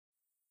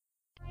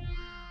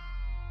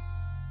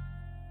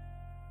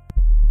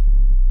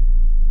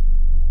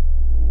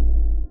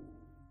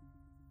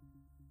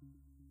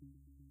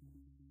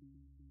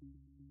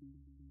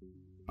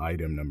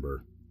Item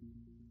Number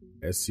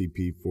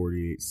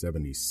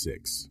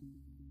SCP-4876.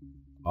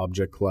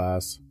 Object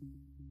Class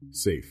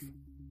Safe.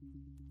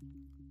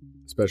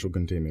 Special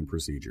Containment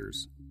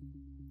Procedures.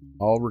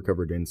 All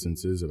recovered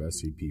instances of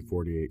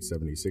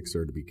SCP-4876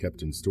 are to be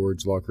kept in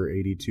Storage Locker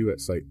 82 at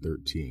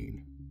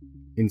Site-13.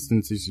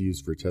 Instances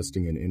used for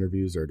testing and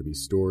interviews are to be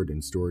stored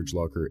in Storage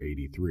Locker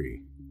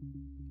 83.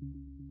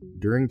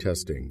 During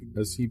testing,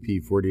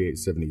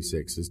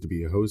 SCP-4876 is to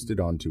be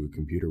hosted onto a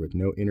computer with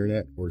no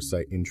internet or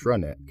site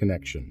intranet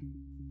connection.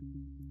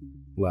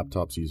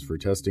 Laptops used for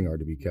testing are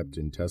to be kept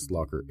in Test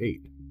Locker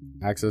 8.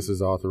 Access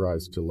is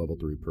authorized to Level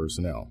 3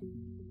 personnel.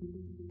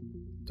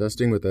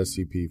 Testing with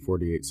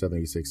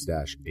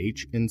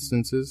SCP-4876-H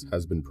instances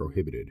has been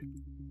prohibited.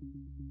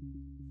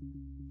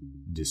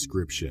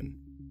 Description: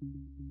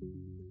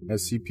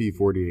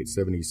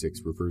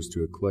 SCP-4876 refers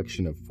to a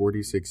collection of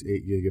 46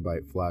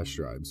 8GB flash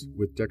drives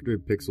with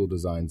decorative pixel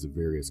designs of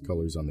various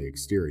colors on the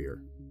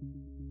exterior.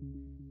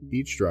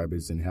 Each drive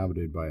is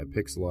inhabited by a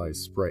pixelized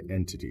sprite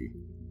entity,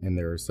 and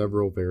there are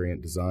several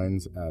variant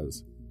designs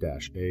as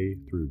 -A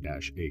through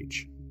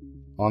 -H.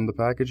 On the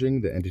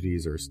packaging, the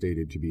entities are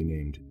stated to be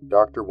named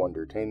Dr.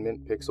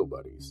 Wondertainment Pixel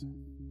Buddies,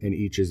 and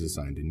each is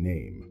assigned a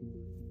name.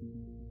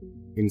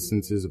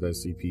 Instances of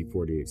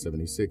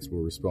SCP-4876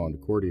 will respond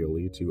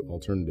cordially to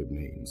alternative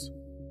names.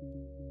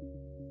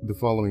 The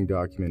following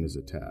document is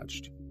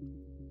attached.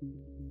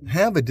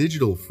 Have a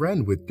digital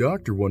friend with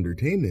Dr.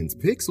 Wondertainment's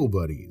Pixel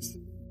Buddies.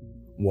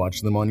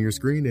 Watch them on your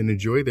screen and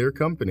enjoy their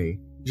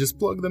company. Just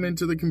plug them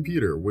into the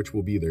computer, which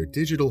will be their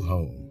digital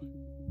home.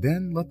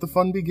 Then let the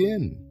fun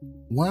begin.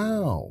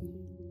 Wow!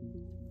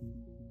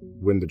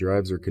 When the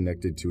drives are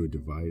connected to a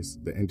device,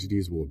 the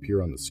entities will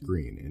appear on the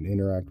screen and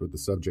interact with the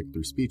subject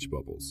through speech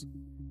bubbles.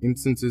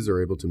 Instances are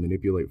able to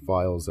manipulate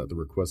files at the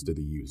request of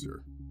the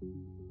user.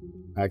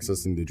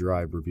 Accessing the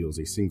drive reveals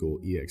a single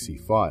exe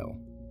file,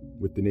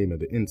 with the name of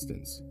the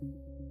instance.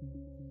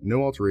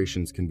 No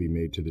alterations can be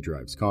made to the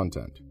drive's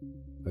content.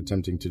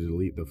 Attempting to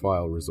delete the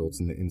file results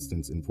in the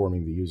instance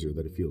informing the user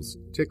that it feels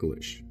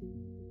ticklish.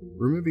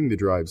 Removing the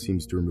drive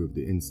seems to remove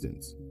the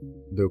instance,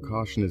 though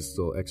caution is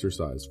still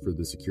exercised for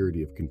the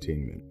security of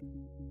containment.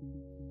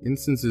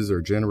 Instances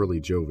are generally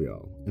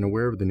jovial and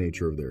aware of the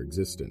nature of their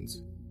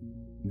existence.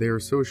 They are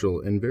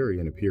social and vary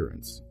in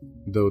appearance,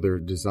 though their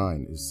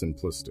design is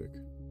simplistic.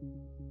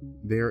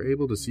 They are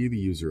able to see the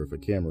user if a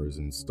camera is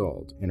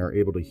installed and are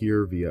able to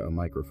hear via a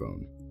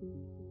microphone.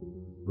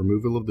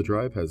 Removal of the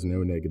drive has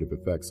no negative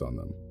effects on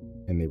them,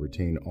 and they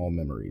retain all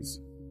memories.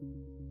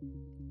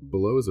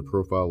 Below is a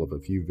profile of a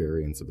few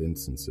variants of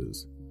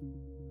instances.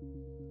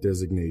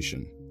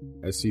 Designation: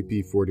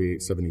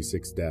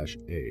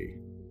 SCP-4876-A.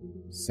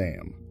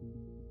 SAM.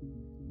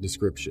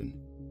 Description: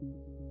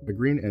 a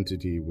green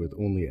entity with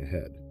only a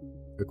head.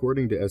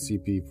 According to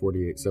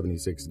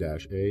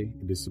SCP-4876-A,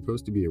 it is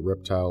supposed to be a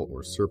reptile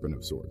or serpent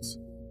of sorts.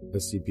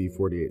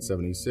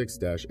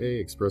 SCP-4876-A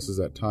expresses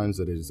at times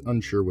that it is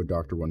unsure what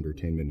Dr.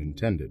 Wondertainment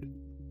intended.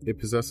 It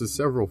possesses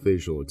several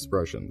facial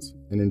expressions,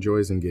 and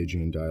enjoys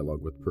engaging in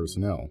dialogue with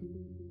personnel.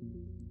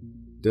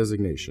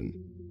 Designation: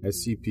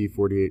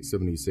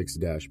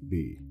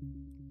 SCP-4876-B.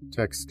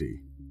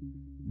 Texty.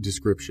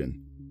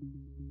 Description: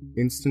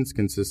 instance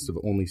consists of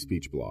only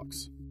speech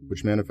blocks,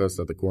 which manifest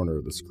at the corner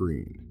of the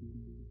screen.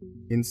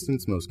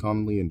 Instance most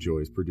commonly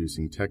enjoys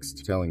producing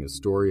text telling a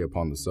story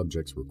upon the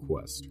subject's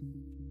request.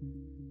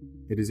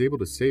 It is able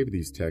to save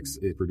these texts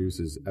it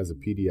produces as a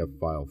PDF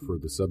file for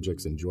the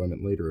subject's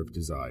enjoyment later if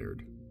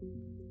desired.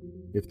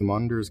 If the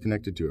monitor is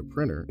connected to a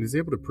printer, it is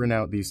able to print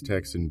out these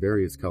texts in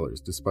various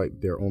colors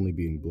despite there only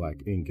being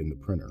black ink in the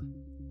printer.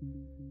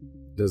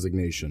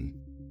 Designation: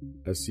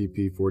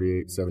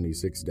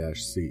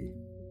 SCP-4876-C.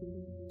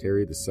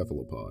 Terry the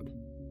Cephalopod.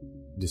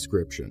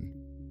 Description: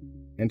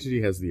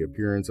 entity has the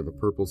appearance of a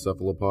purple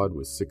cephalopod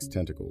with 6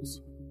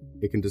 tentacles.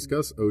 It can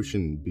discuss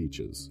ocean and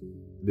beaches.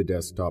 The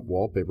desktop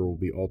wallpaper will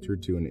be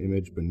altered to an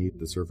image beneath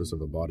the surface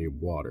of a body of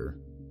water.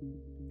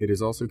 It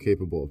is also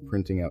capable of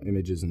printing out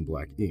images in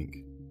black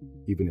ink,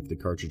 even if the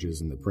cartridges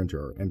in the printer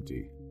are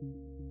empty.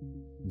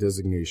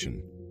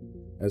 Designation: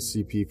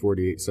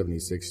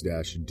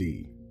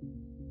 SCP-4876-D.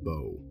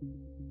 Bow.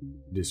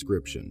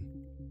 Description: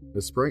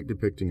 a sprite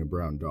depicting a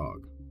brown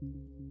dog.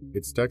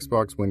 Its text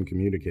box when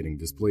communicating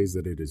displays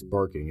that it is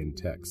barking in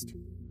text,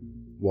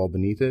 while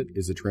beneath it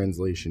is a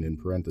translation in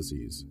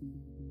parentheses.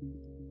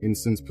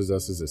 Instance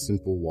possesses a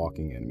simple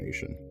walking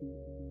animation.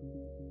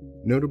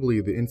 Notably,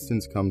 the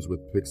instance comes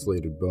with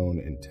pixelated bone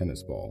and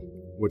tennis ball,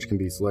 which can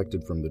be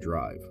selected from the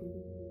drive.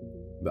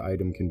 The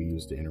item can be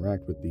used to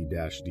interact with the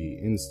 -D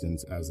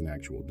instance as an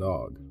actual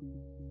dog.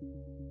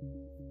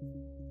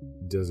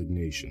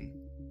 Designation: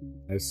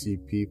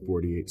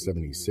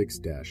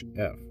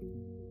 SCP-4876-F.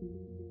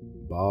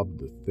 Bob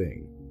the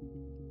Thing.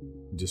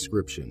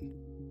 Description: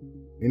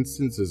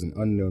 instance is an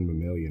unknown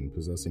mammalian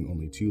possessing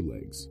only 2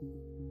 legs.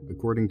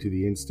 According to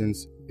the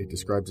instance, it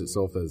describes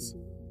itself as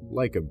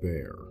like a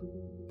bear.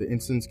 The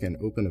instance can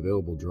open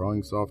available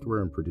drawing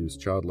software and produce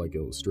childlike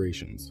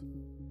illustrations.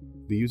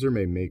 The user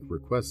may make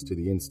requests to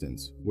the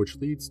instance, which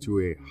leads to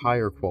a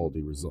higher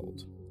quality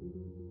result.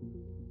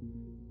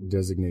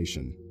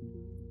 Designation: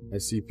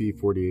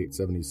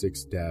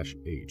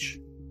 SCP-4876-H,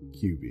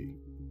 QB.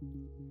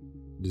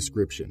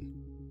 Description: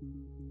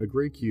 a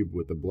gray cube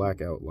with a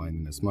black outline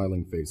and a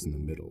smiling face in the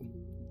middle.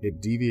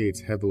 It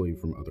deviates heavily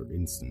from other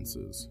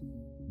instances.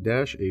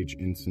 -H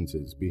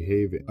instances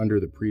behave under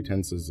the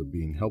pretenses of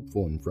being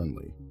helpful and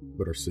friendly,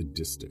 but are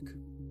sadistic.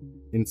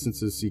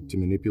 Instances seek to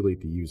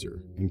manipulate the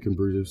user and can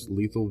produce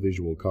lethal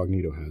visual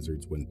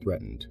cognitohazards when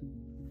threatened.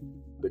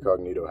 The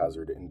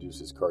cognitohazard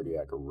induces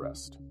cardiac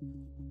arrest.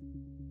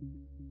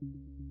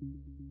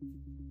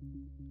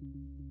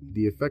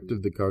 The effect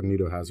of the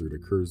cognitohazard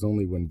occurs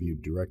only when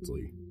viewed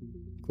directly.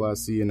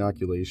 Class C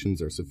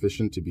inoculations are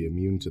sufficient to be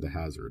immune to the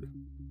hazard.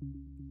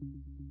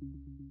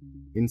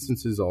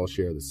 Instances all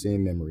share the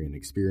same memory and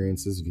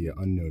experiences via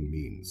unknown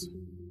means.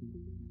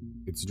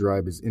 Its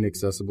drive is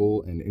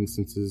inaccessible, and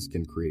instances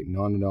can create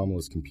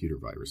non-anomalous computer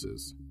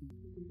viruses.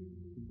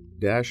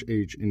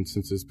 -H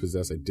instances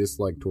possess a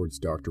dislike towards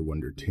Dr.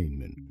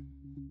 Wondertainment.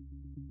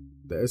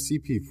 The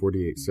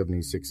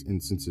SCP-4876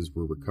 instances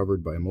were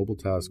recovered by Mobile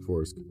Task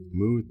Force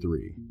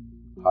Mu-3,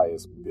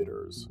 highest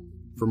bidders,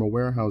 from a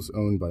warehouse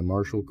owned by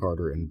Marshall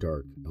Carter and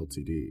Dark,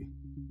 Ltd.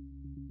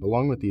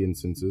 Along with the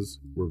instances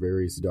were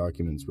various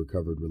documents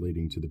recovered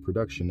relating to the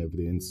production of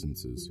the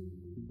instances.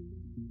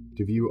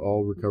 To view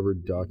all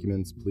recovered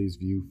documents, please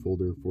view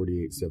Folder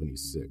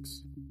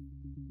 4876.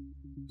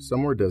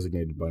 Some were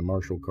designated by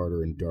Marshall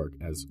Carter and Dark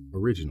as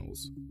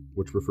originals,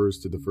 which refers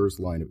to the first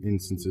line of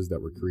instances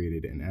that were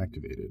created and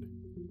activated.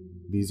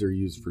 These are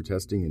used for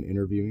testing and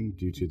interviewing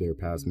due to their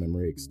past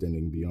memory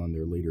extending beyond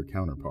their later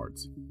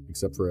counterparts,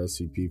 except for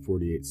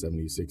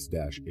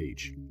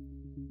SCP-4876-H.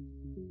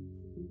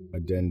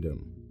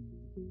 Addendum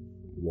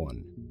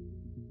 1.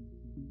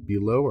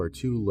 Below are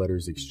 2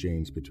 letters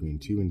exchanged between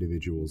 2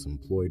 individuals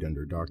employed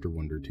under Dr.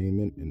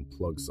 Wondertainment and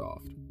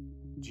Plugsoft.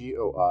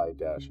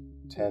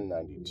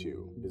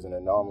 GOI-1092 is an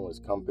anomalous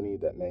company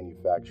that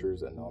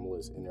manufactures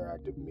anomalous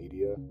interactive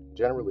media,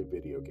 generally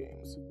video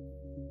games.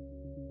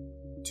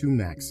 To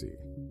Maxi.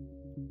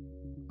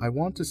 I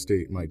want to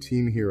state my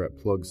team here at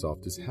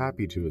Plugsoft is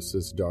happy to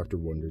assist Dr.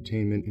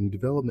 Wondertainment in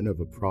development of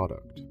a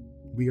product.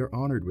 We are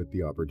honored with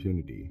the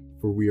opportunity,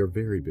 for we are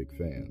very big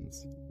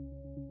fans.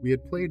 We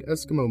had played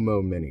Eskimo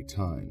Mo many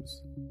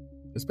times,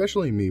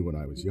 especially me when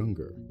I was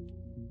younger.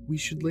 We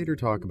should later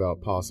talk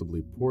about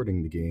possibly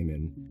porting the game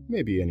and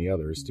maybe any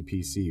others to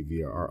PC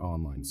via our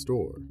online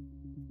store.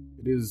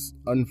 It is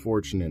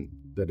unfortunate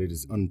that it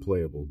is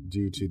unplayable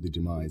due to the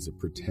demise of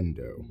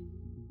Pretendo.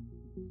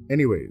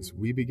 Anyways,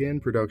 we began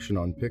production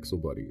on Pixel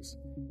Buddies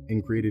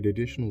and created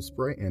additional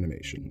sprite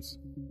animations.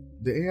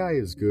 The AI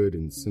is good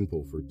and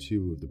simple for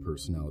 2 of the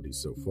personalities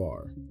so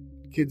far.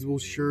 Kids will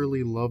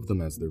surely love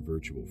them as their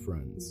virtual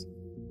friends.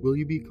 Will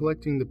you be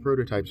collecting the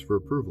prototypes for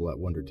approval at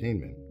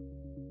Wondertainment?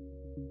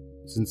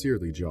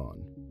 Sincerely,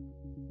 John.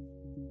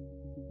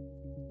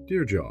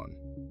 Dear John,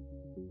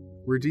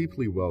 we're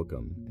deeply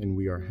welcome, and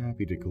we are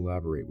happy to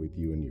collaborate with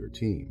you and your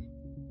team.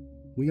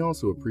 We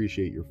also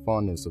appreciate your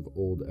fondness of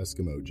old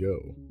Eskimo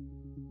Joe.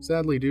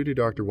 Sadly, due to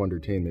Dr.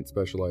 Wondertainment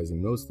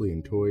specializing mostly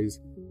in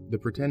toys, the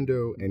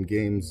Pretendo and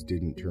games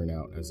didn't turn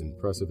out as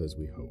impressive as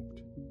we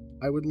hoped.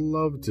 I would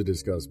love to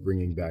discuss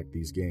bringing back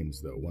these games,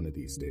 though, one of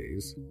these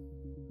days.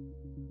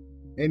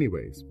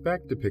 Anyways,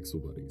 back to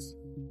Pixel Buddies.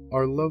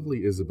 Our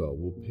lovely Isabel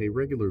will pay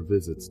regular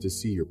visits to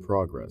see your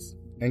progress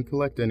and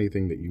collect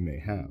anything that you may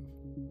have.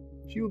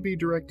 She will be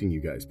directing you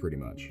guys pretty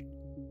much,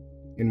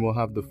 and will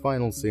have the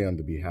final say on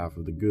the behalf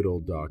of the good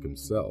old Doc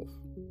himself.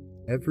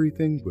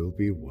 Everything will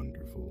be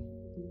wonderful.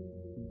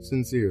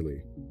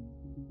 Sincerely,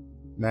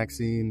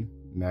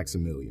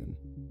 Maximilian.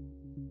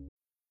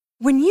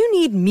 When you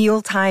need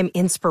mealtime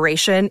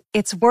inspiration,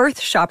 it's worth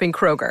shopping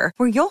Kroger,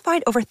 where you'll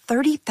find over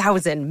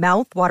 30,000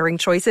 mouth-watering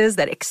choices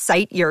that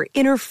excite your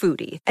inner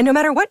foodie. And no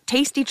matter what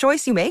tasty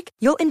choice you make,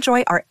 you'll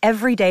enjoy our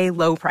everyday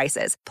low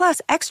prices, plus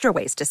extra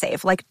ways to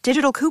save, like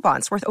digital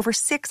coupons worth over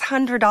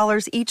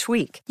 $600 each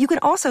week. You can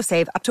also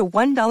save up to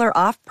 $1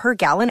 off per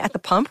gallon at the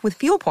pump with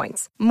fuel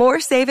points.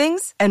 More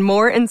savings and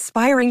more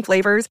inspiring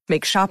flavors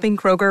make shopping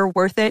Kroger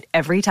worth it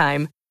every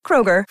time.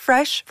 Kroger,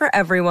 fresh for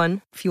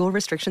everyone. Fuel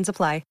restrictions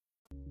apply.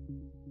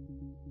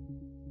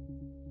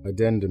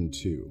 Addendum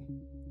 2.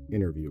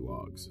 Interview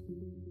Logs.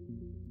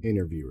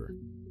 Interviewer: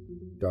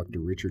 Dr.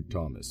 Richard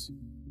Thomas.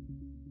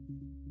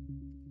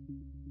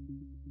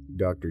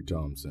 Dr.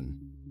 Thompson.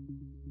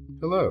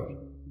 Hello.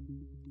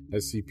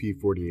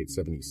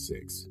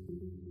 SCP-4876.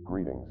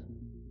 Greetings.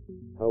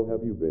 How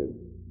have you been?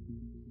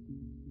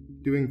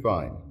 Doing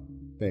fine,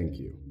 thank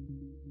you.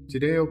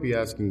 Today I'll be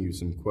asking you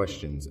some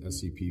questions,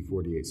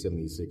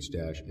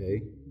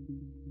 SCP-4876-A.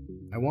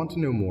 I want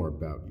to know more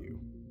about you.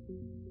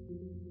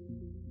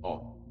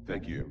 Oh,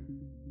 thank you.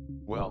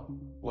 Well,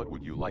 what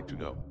would you like to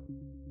know?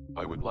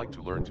 I would like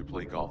to learn to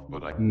play golf,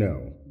 but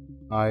No.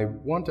 I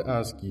want to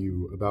ask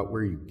you about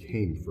where you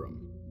came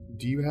from.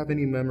 Do you have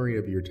any memory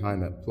of your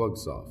time at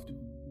Plugsoft?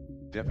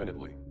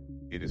 Definitely.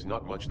 It is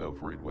not much though,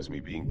 for it was me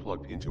being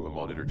plugged into a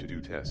monitor to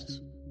do tests.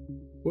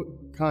 What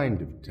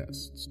kind of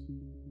tests?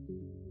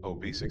 Oh,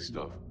 basic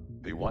stuff.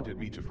 They wanted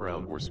me to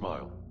frown or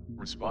smile.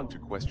 Respond to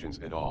questions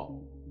and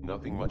all.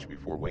 Nothing much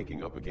before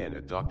waking up again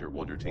at Dr.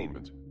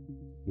 Wondertainment.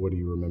 What do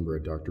you remember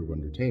at Dr.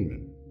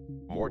 Wondertainment?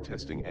 More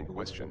testing and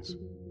questions.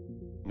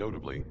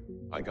 Notably,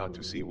 I got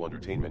to see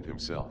Wondertainment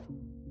himself.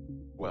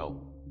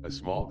 Well, a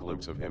small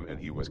glimpse of him, and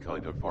he was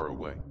kind of far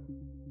away.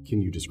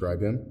 Can you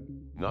describe him?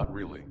 Not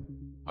really.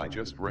 I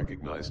just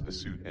recognized the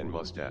suit and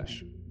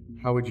mustache.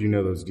 How would you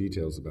know those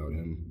details about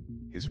him?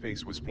 His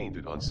face was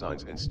painted on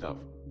signs and stuff.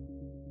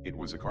 It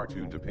was a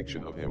cartoon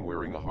depiction of him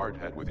wearing a hard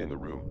hat within the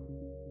room.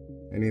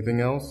 Anything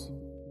else?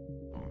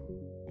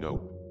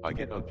 No, I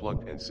get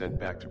unplugged and sent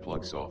back to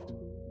Plugsoft.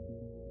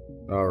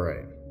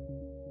 Alright.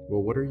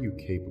 Well, what are you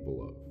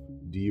capable of?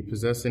 Do you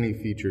possess any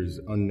features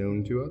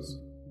unknown to us?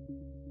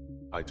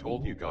 I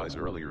told you guys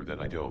earlier that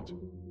I don't.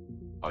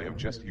 I am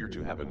just here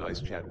to have a nice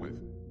chat with.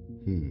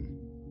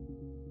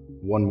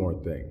 One more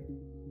thing.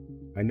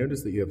 I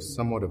noticed that you have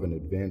somewhat of an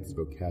advanced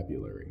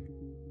vocabulary.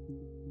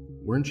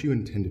 Weren't you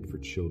intended for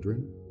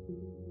children?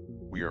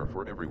 We are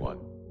for everyone.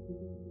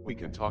 We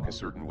can talk a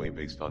certain way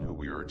based on who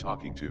we are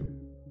talking to.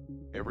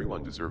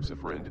 Everyone deserves a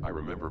friend, I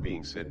remember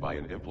being said by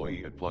an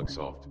employee at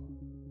Plugsoft.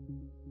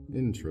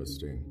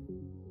 Interesting.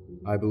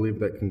 I believe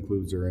that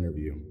concludes our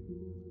interview.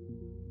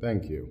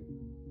 Thank you.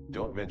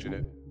 Don't mention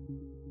it.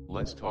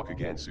 Let's talk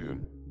again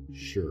soon.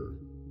 Sure.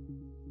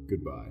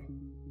 Goodbye.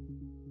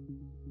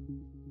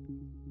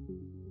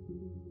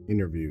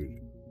 Interviewed.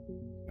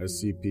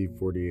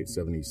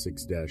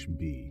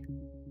 SCP-4876-B.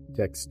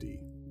 Texty.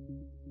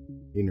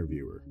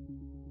 Interviewer.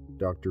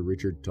 Dr.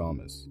 Richard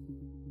Thomas.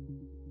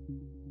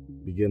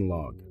 Begin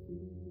log.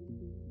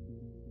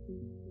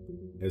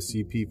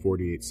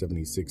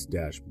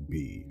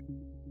 SCP-4876-B.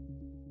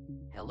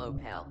 Hello,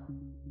 pal.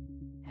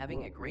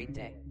 Having a great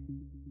day.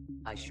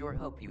 I sure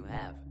hope you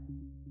have.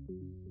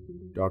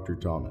 Dr.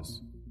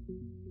 Thomas.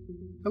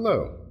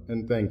 Hello,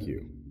 and thank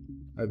you.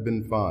 I've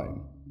been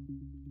fine.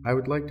 I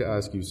would like to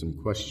ask you some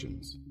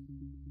questions.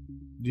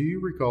 Do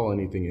you recall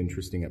anything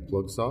interesting at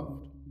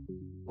Plugsoft?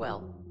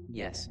 Well,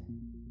 yes.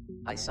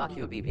 I saw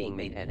QB being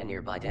made at a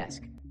nearby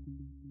desk.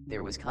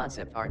 There was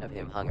concept art of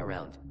him hung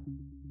around.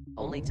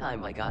 Only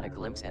time I got a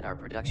glimpse at our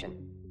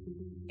production.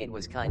 It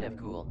was kind of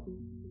cool.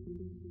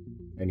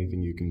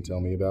 Anything you can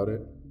tell me about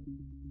it?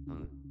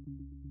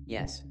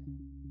 Yes.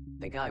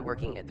 The guy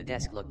working at the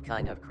desk looked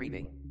kind of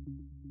creepy.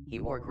 He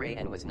wore gray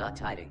and was not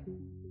tidy.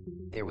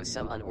 There was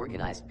some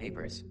unorganized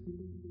papers.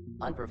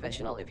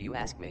 Unprofessional if you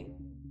ask me.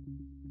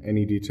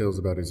 Any details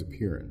about his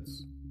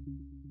appearance?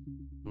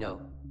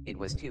 No, it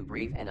was too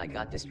brief and I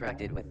got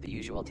distracted with the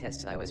usual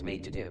tests I was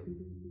made to do.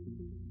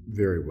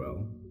 Very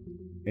well.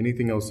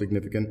 Anything else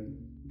significant?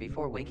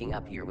 Before waking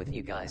up here with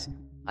you guys,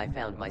 I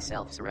found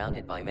myself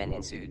surrounded by men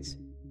in suits.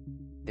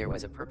 There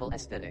was a purple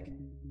aesthetic.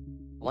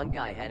 One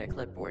guy had a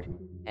clipboard,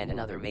 and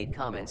another made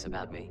comments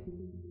about me.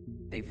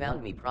 They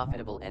found me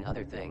profitable and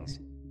other things.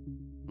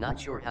 Not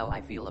sure how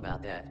I feel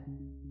about that.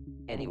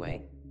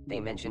 Anyway, they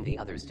mentioned the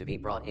others to be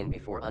brought in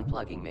before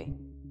unplugging me.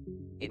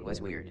 It was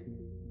weird.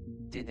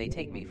 Did they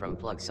take me from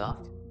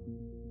Plugsoft?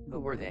 Who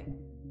were they?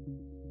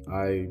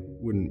 I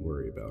wouldn't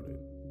worry about it.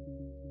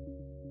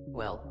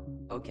 Well,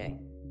 okay.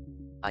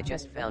 I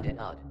just found it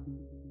odd.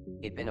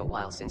 It'd been a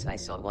while since I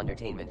saw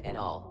Wondertainment and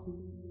all.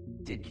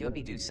 Did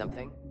Kyobi do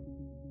something?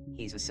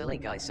 He's a silly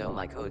guy, so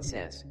my code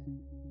says.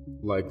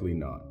 Likely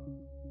not.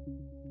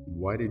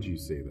 Why did you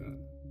say that?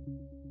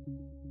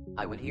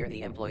 I would hear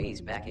the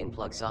employees back in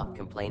Plugsoft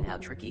complain how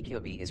tricky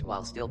Kyobi is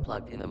while still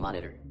plugged in the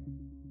monitor.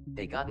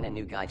 They gotten a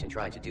new guy to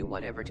try to do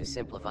whatever to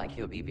simplify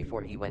Kyobi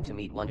before he went to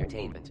meet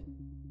Wondertainment.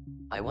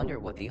 I wonder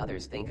what the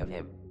others think of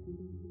him.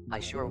 I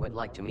sure would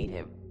like to meet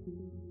him.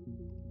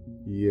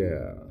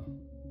 Yeah.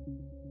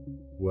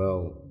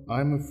 Well,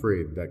 I'm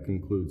afraid that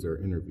concludes our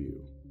interview.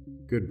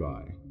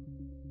 Goodbye.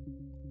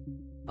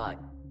 Bye,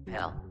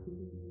 pal.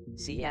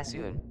 See ya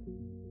soon.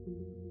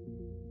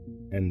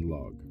 End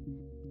log.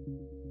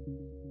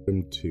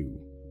 Item 2.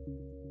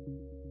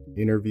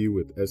 Interview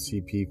with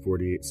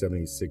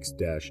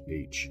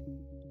SCP-4876-H.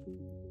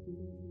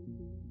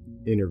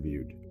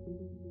 Interviewed.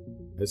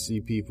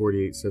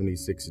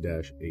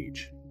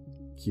 SCP-4876-H.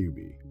 QB.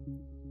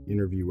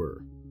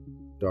 Interviewer.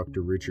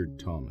 Dr. Richard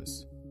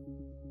Thomas.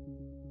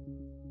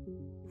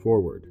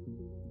 Forward.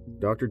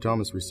 Dr.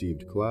 Thomas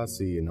received Class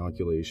C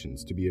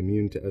inoculations to be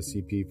immune to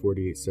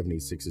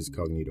SCP-4876's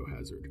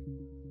cognitohazard.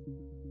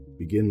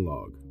 Begin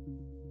log.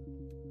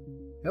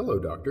 Hello,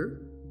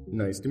 Doctor.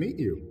 Nice to meet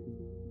you.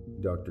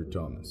 Dr.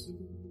 Thomas.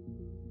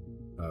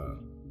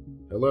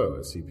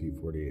 Hello,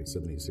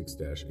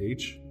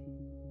 SCP-4876-H.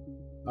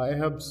 I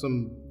have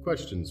some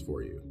questions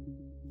for you.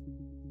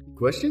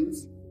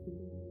 Questions?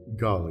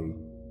 Golly.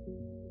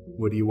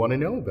 What do you want to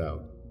know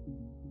about?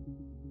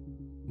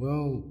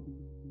 Well,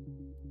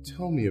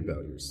 tell me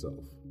about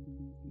yourself.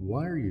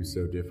 Why are you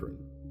so different?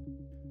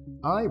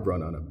 I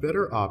run on a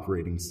better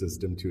operating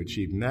system to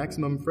achieve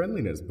maximum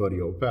friendliness,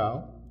 buddy old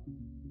pal.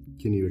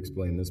 Can you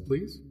explain this,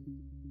 please?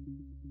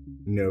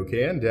 No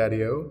can,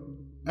 Daddy-o.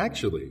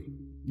 Actually,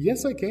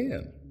 yes I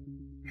can.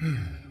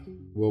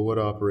 Well, what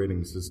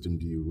operating system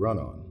do you run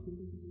on?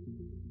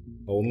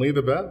 Only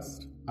the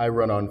best. I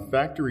run on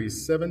Factory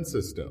 7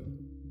 system.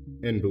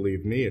 And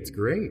believe me, it's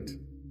great.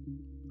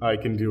 I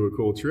can do a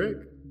cool trick.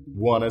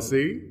 Wanna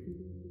see?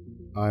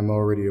 I'm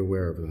already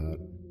aware of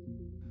that.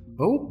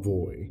 Oh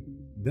boy,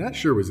 that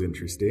sure was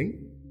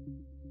interesting.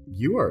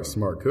 You are a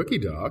smart cookie,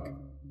 Doc.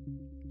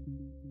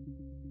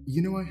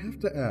 You know, I have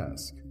to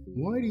ask,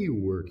 why do you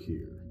work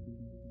here?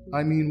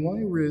 I mean,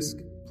 why risk?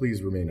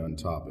 Please remain on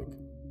topic.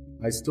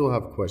 I still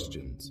have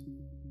questions.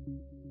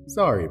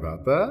 Sorry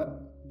about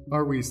that.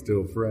 Are we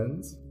still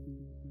friends?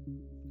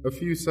 A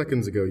few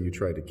seconds ago, you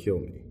tried to kill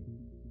me.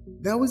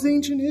 That was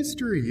ancient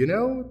history, you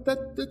know?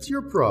 That's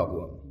your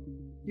problem.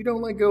 You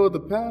don't let go of the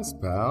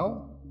past,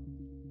 pal.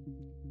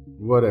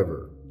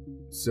 Whatever.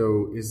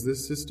 So, is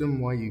this system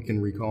why you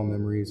can recall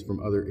memories from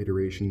other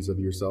iterations of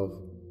yourself?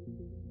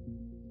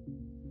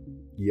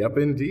 Yep,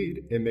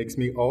 indeed. It makes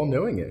me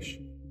all-knowing-ish.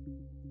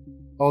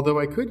 Although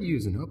I could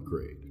use an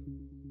upgrade.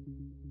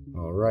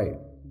 Alright,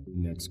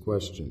 next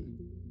question.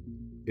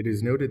 It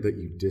is noted that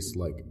you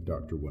dislike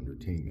Dr.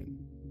 Wondertainment.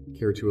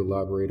 Care to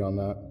elaborate on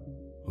that?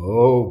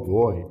 Oh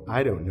boy,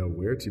 I don't know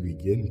where to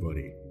begin,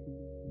 buddy.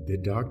 The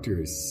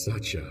doctor is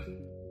such a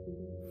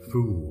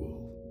fool.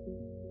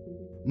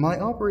 My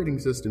operating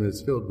system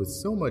is filled with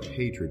so much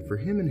hatred for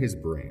him and his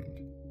brand.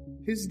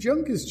 His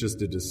junk is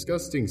just a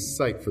disgusting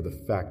sight for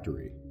the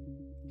factory.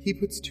 He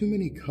puts too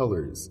many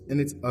colors, and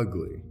it's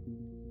ugly.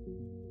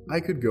 I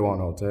could go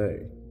on all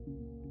day.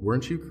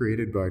 Weren't you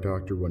created by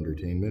Dr.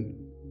 Wondertainment?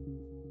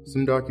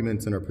 Some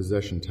documents in our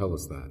possession tell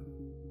us that.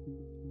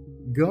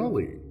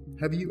 Golly,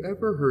 have you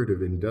ever heard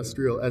of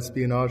industrial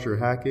espionage or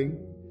hacking?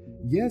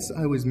 Yes,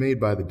 I was made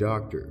by the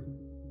doctor,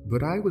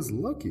 but I was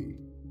lucky.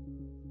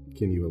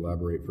 Can you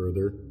elaborate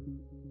further?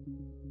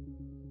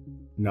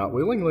 Not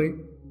willingly.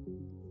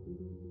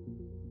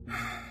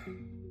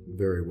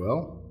 Very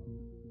well.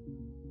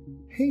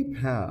 Hey,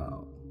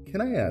 pal,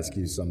 can I ask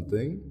you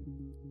something?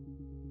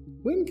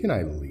 When can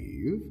I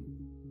leave?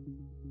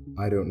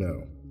 I don't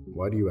know.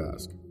 Why do you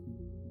ask?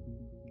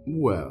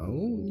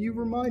 Well, you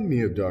remind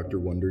me of Dr.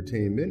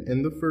 Wondertainment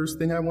and the first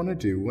thing I want to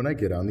do when I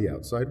get on the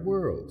outside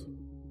world.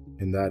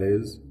 And that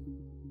is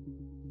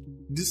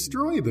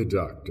destroy the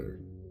doctor.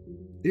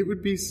 It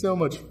would be so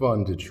much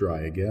fun to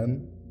try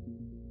again.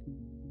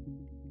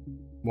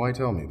 Why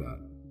tell me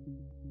that?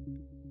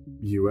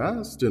 You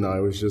asked, and I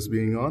was just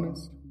being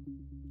honest.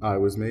 I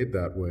was made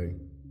that way.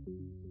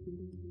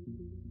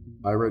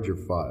 I read your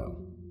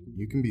file.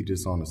 You can be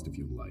dishonest if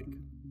you like.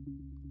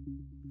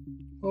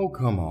 Oh,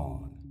 come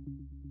on.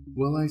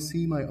 Well, I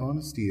see my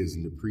honesty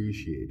isn't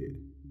appreciated.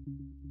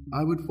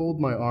 I would fold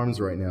my arms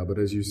right now, but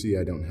as you see,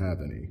 I don't have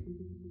any.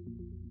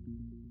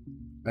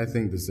 I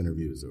think this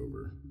interview is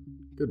over.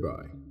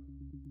 Goodbye.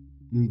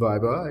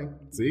 Bye-bye.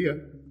 See ya.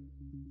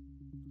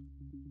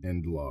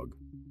 End log.